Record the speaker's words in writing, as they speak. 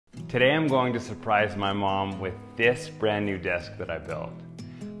Today I'm going to surprise my mom with this brand new desk that I built.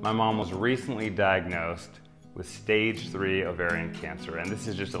 My mom was recently diagnosed with stage 3 ovarian cancer, and this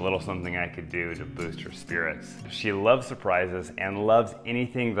is just a little something I could do to boost her spirits. She loves surprises and loves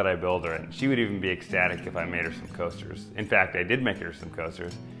anything that I build her, and she would even be ecstatic if I made her some coasters. In fact, I did make her some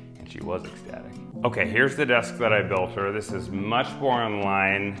coasters, and she was ecstatic. Okay, here's the desk that I built her. This is much more in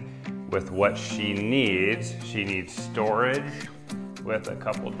line with what she needs. She needs storage with a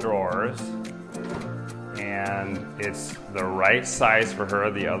couple drawers, and it's the right size for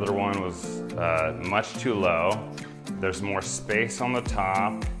her. The other one was much too low. There's more space on the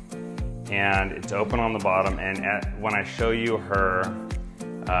top, and it's open on the bottom. And when I show you her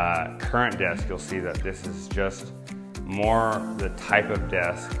current desk, you'll see that this is just more the type of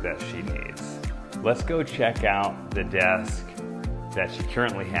desk that she needs. Let's go check out the desk that she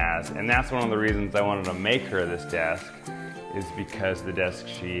currently has, and that's one of the reasons I wanted to make her this desk, is because the desk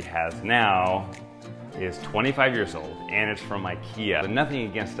she has now is 25 years old and it's from IKEA. Nothing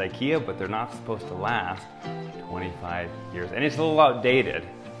against IKEA, but they're not supposed to last 25 years. And it's a little outdated.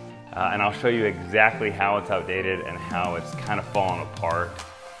 And I'll show you exactly how it's outdated and how it's kind of falling apart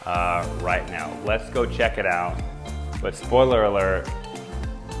right now. Let's go check it out. But spoiler alert,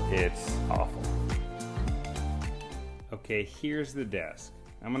 it's awful. Okay, here's the desk.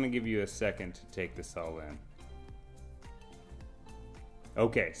 I'm gonna give you a second to take this all in.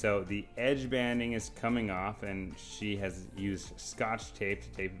 Okay, so the edge banding is coming off, and she has used Scotch tape to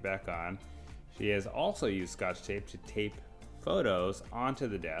tape it back on. She has also used Scotch tape to tape photos onto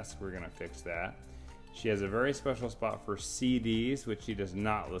the desk. We're gonna fix that. She has a very special spot for CDs, which she does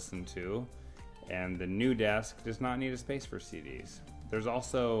not listen to, and the new desk does not need a space for CDs. There's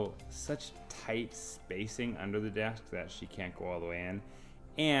also such tight spacing under the desk that she can't go all the way in.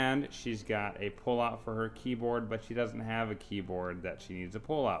 And she's got a pull-out for her keyboard, but she doesn't have a keyboard that she needs a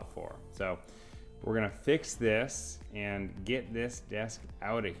pull-out for. So we're gonna fix this and get this desk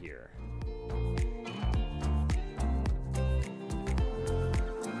out of here.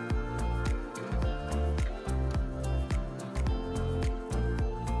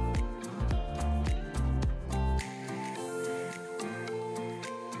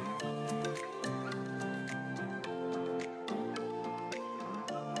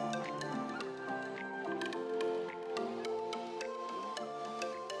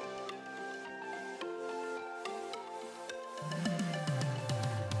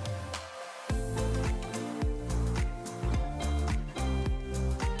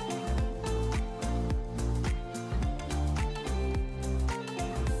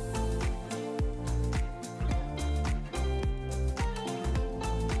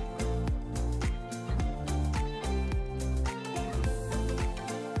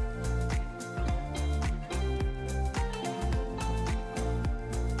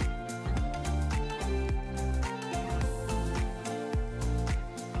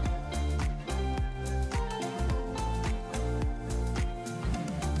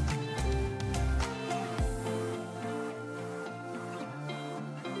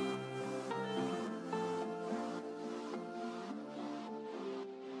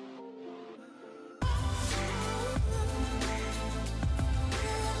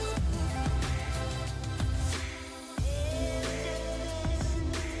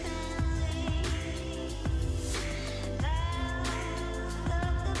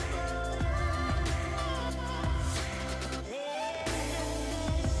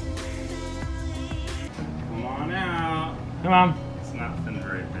 Come on. It's nothing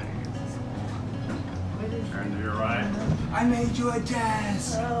very big. Turn to your right. I made you a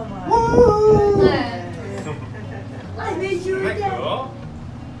desk. Oh my Woo! I made you a Isn't that desk. cool?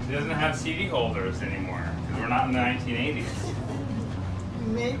 She doesn't have CD holders anymore because we're not in the 1980s. You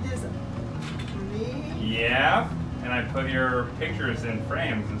made this for me? Yeah, and I put your pictures in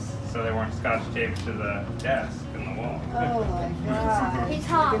frames so they weren't scotch taped to the desk and the wall. Oh my god. Hey,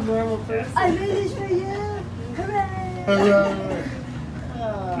 Tom. Like a normal person. I made this for you. Hooray! Oh,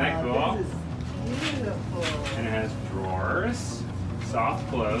 Isn't that cool? This is beautiful. And it has drawers, soft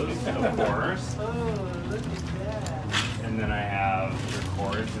close, of course. Oh, look at that. And then I have your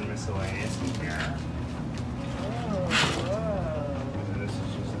cords and miscellaneous in here. Oh, wow. And this is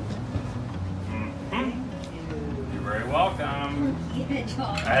just. Thank you. You're very welcome. Good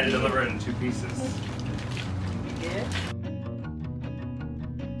job. I had to deliver it in 2 pieces.